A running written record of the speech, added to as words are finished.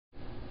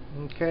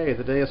Okay,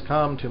 the day has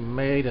come to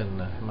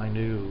Maiden, my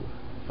new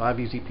 5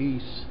 easy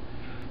piece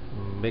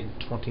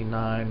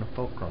MiG-29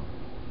 Fulcrum.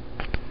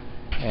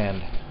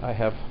 And I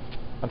have,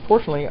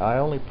 unfortunately, I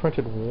only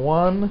printed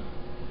one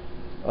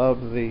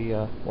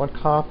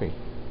copy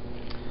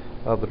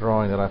of the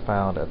drawing that I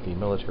found at the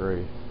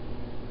military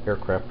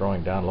aircraft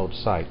drawing download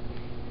site.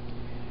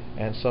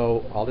 And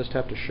so I'll just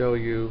have to show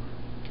you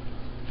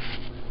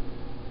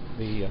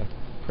the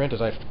print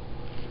as I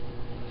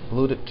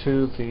glued it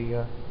to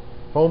the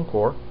foam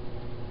core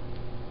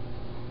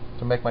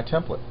to make my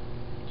template.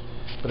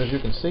 But as you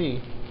can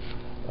see,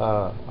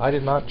 I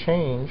did not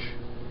change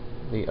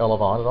the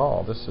elevon at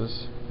all. This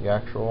is the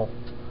actual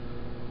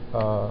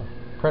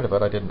print of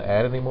it. I didn't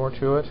add any more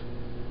to it.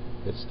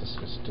 It's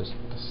just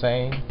the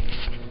same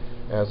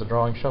as the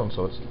drawing shown,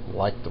 so it's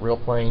like the real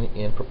plane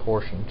in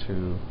proportion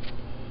to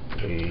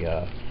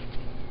the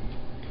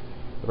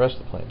rest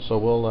of the plane. So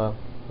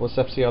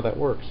let's see how that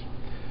works.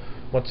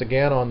 Once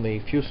again, on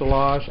the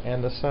fuselage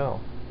and the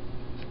nacelle,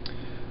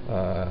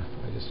 I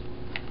just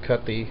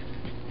cut the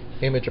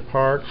image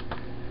apart,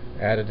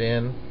 added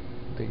in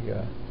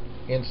the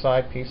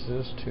inside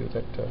pieces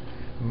that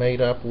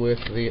made up with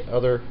the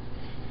other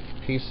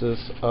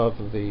pieces of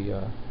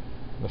the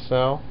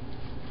nacelle.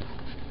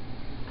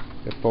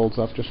 It folds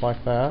up just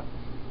like that.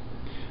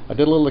 I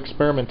did a little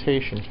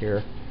experimentation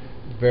here,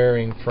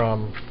 varying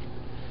from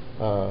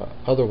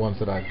other ones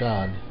that I've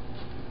done.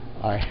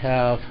 I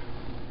have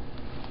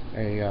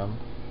a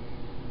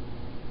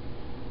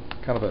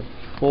kind of a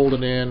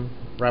folded in,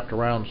 wrapped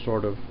around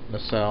sort of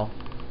nacelle,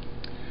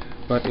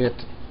 but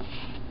it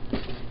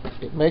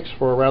makes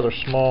for a rather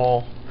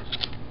small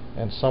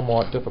and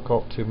somewhat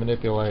difficult to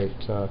manipulate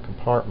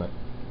compartment.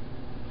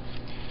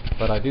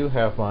 But I do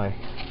have my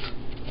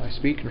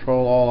speed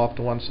control all off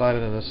to one side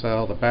of the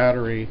nacelle. The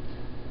battery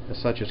as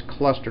such is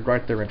clustered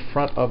right there in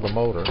front of the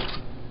motor.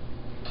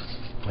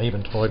 I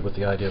even toyed with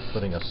the idea of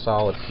putting a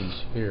solid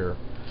piece here,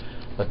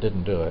 but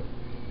didn't do it.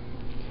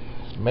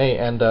 May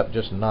end up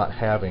just not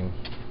having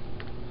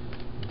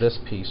this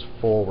piece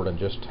forward and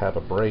just have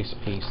a brace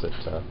piece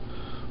that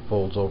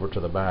folds over to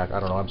the back. I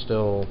don't know. I'm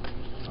still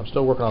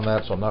working on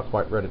that, so I'm not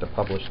quite ready to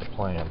publish the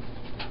plan.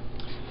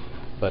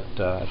 But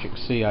as you can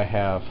see, I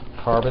have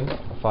carbon,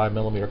 a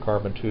 5mm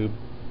carbon tube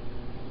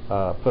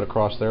put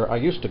across there. I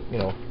used to,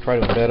 try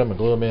to embed them and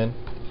glue them in.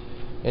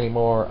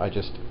 Anymore, I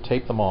just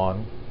tape them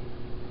on.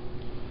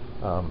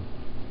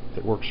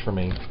 It works for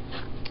me.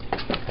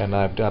 And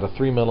I've got a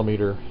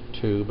 3mm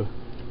tube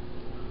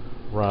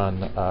run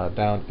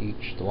down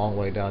the long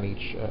way down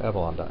each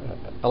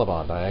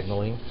elevon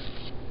diagonally.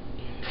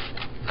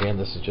 Again,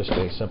 this is just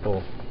a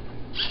simple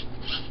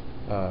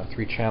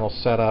 3-channel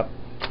setup,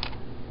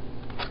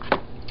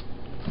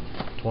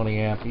 20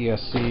 amp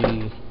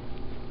ESC,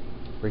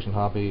 Grayson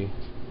Hobby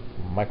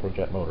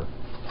microjet motor.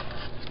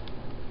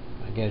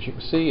 Again, as you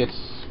can see,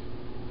 it's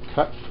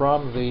cut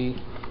from the.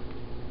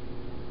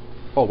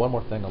 Oh, one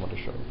more thing I want to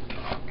show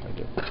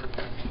you.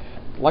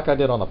 Like I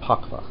did on the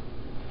Pakva,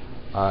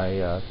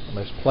 I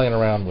was playing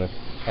around with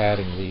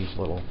adding these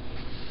little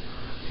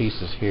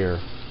pieces here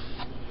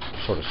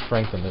to sort of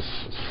strengthen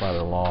this. It's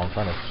rather long,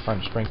 trying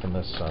to strengthen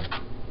this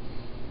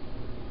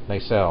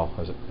nacelle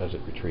as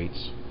it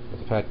retreats. But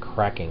I've had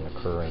cracking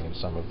occurring in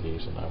some of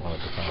these, and I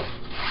wanted to kind of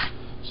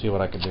see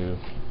what I could do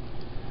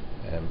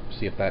and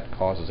see if that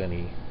causes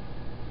any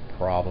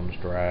problems,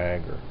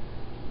 drag, or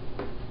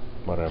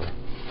whatever.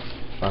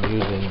 I'm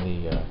using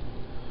the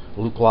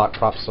loop lock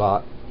prop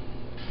slot.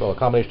 So a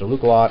combination of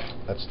loop lock,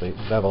 that's the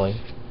beveling,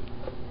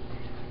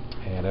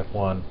 and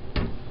F1,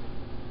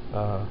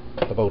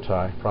 the bow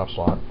tie prop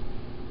slot,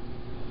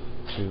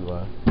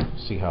 to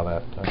see how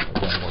that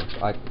again works.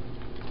 I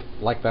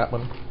like that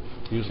one.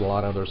 Used a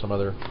lot of. There's some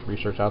other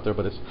research out there,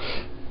 but it's,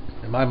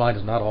 in my mind,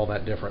 is not all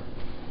that different.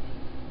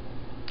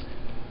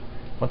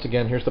 Once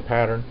again, here's the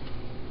pattern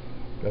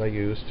that I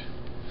used.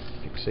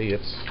 You can see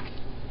it's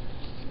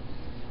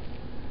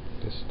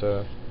just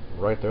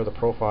right there, the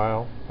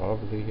profile of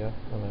the.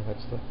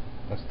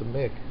 That's the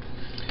MiG.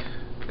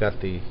 Got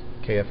the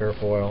KF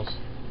airfoils.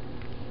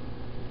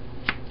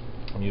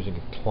 I'm using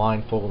a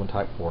Kline-Fogelman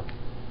Type 4.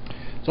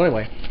 So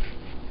anyway,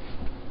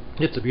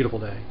 it's a beautiful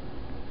day.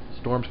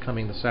 Storm's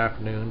coming this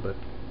afternoon, but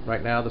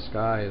right now the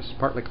sky is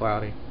partly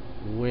cloudy.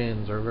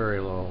 Winds are very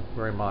low,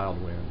 very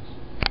mild winds.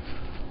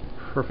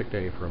 Perfect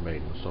day for a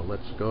maiden. So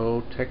let's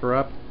go take her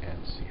up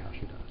and see how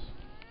she does.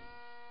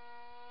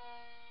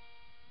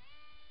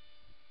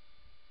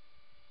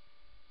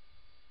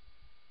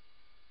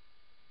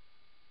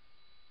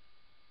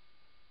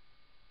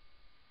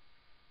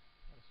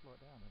 Slow it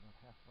down and not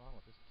half throttle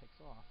if this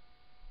takes off.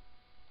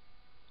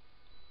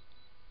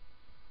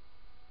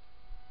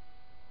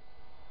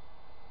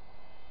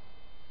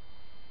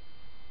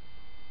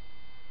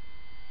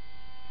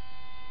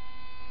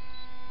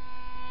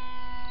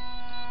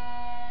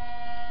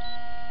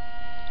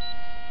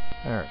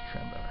 There's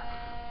trim better.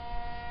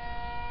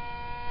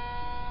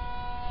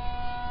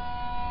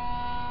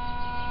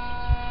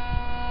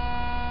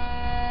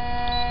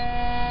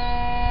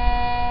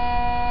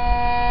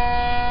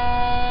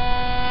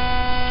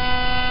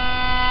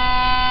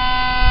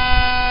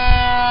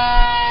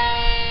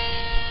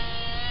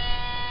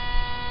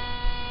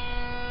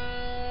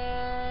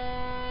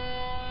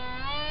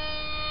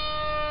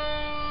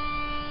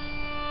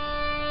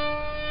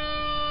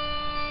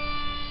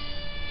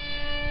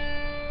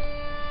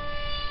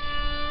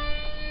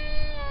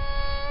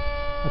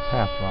 That's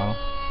half throttle.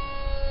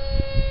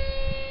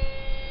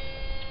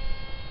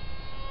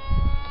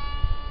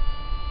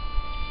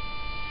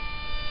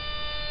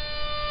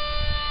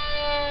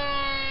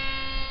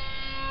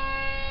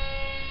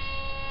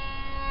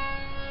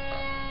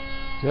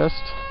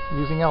 Just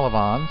using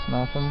elevons,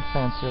 nothing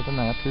fancier than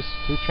that.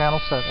 Three channel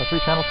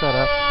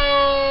setup.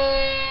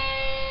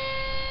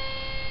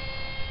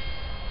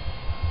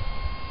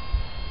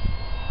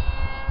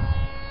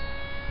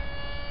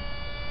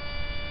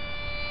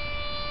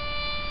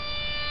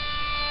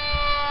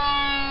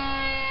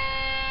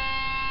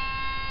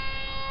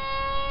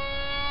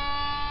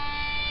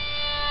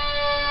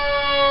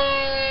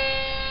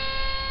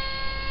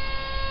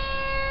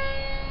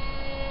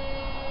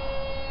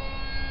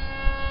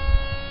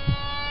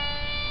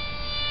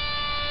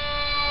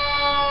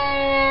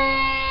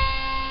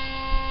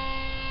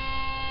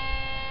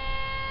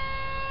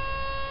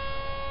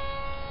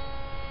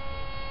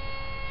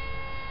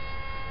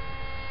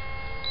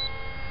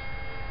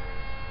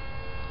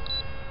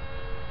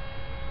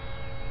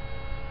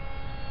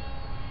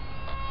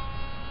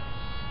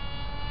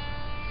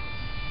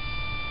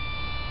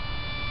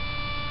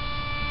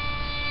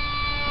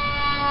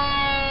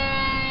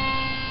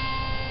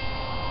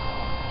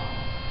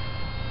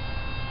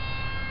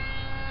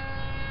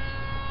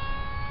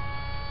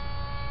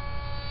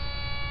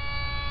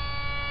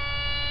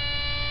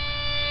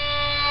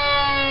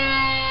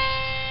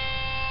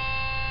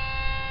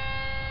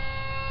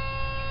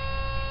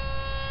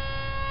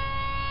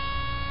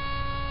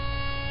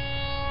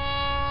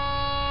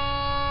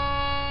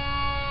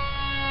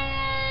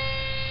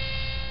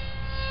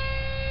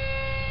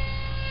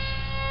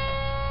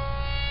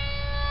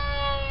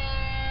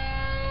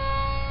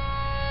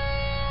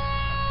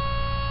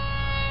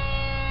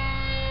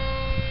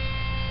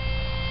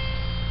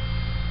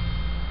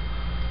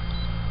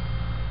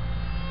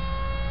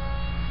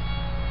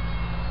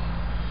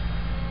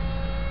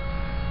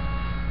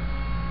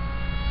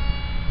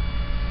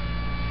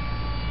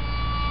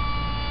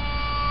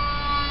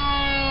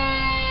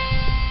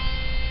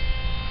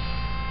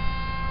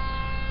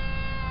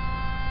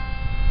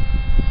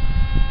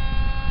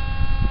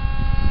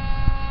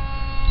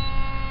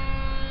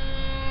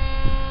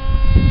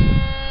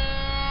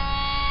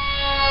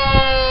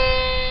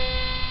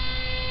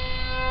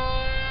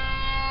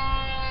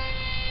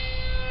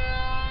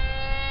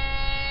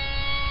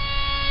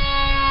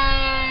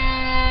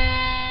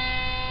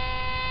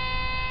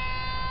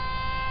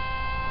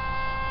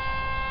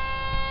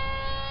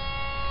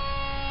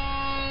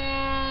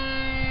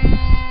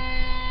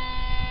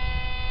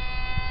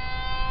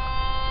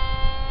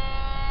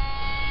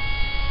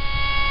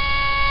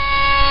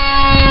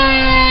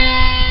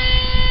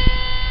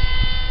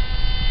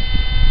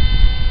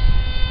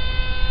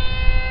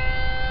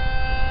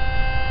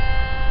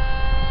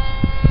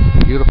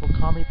 Beautiful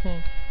commie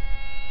pink.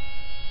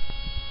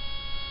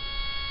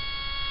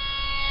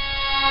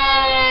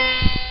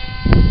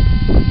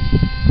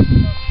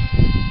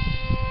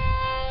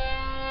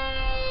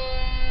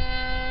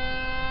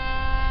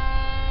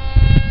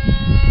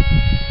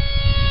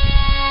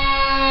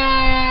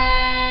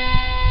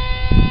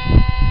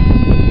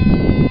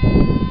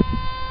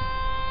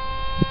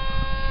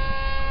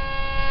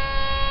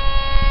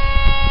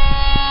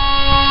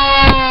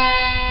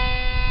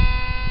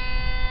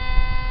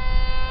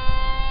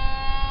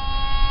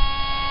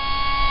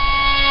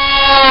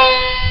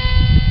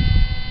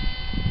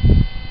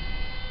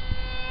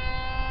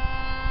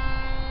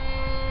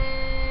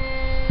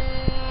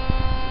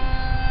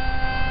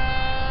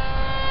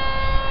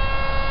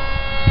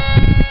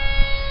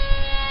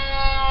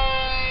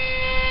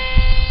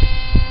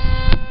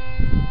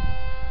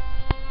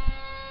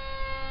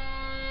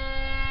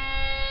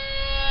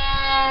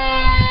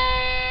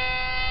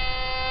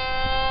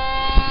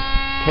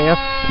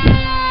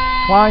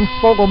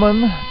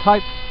 Kline-Fogelman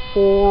Type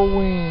 4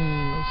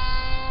 wings,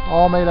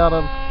 all made out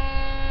of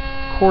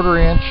 1/4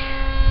 inch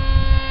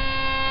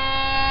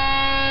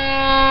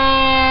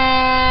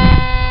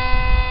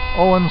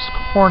Owens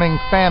Corning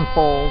fan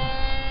fold.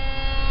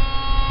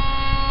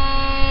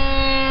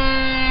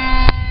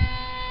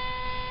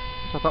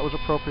 Which I thought was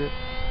appropriate.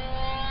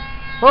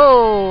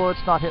 Whoa,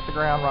 it's not hit the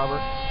ground,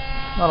 Robert.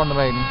 Not on the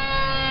Maiden.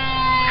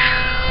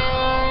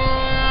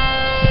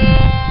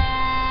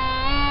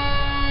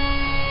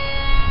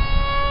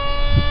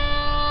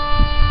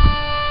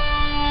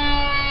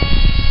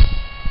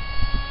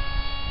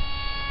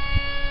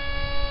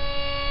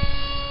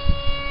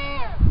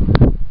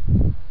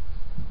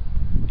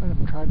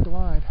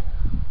 Glide.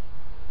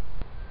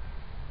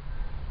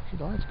 She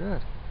glides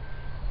good.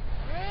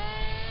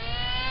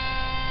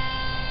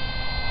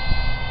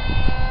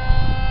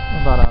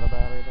 I'm about out of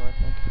battery though, I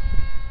think.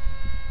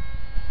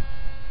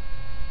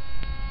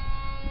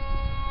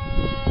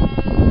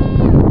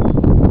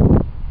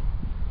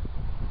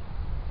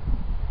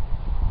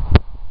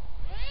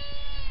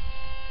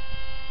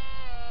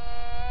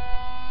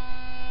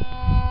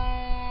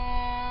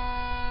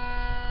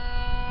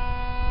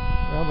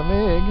 Well, the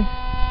MiG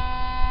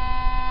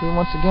proven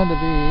once again to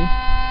be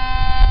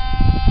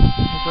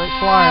a great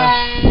flyer.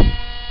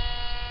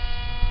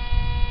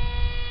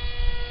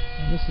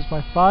 This is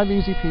my 5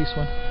 easy piece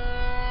one,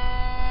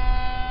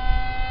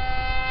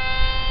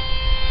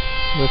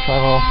 which I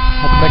will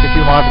have to make a few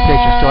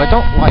modifications to. I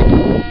don't like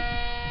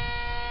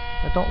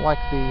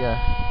the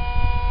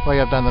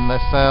way I've done the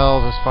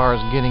nacelles as far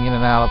as getting in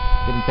and out,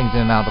 getting things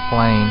in and out of the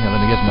plane. You know,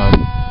 the gizmo,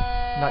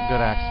 not good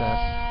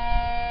access.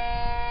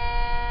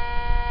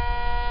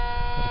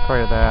 I was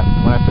afraid of that.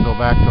 I'm gonna have to go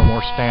back to a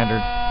more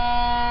standard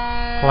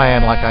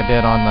plan like I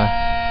did on the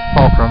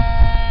Fulcrum.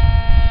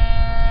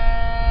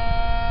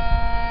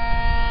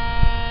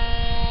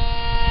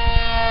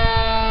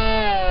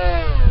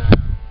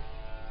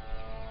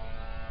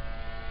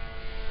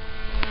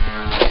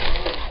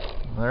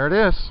 There it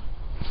is.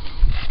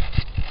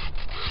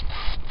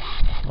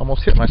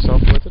 Almost hit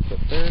myself with it, but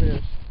there it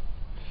is.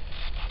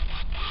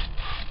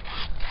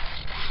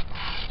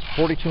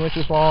 42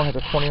 inches long, has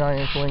a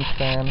 29-inch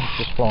wingspan. It's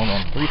just flown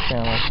on 3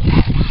 channels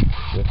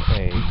with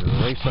a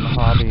Grayson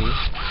Hobby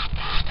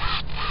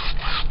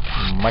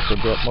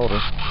microjet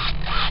motor.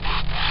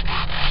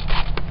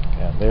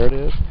 And there it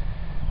is.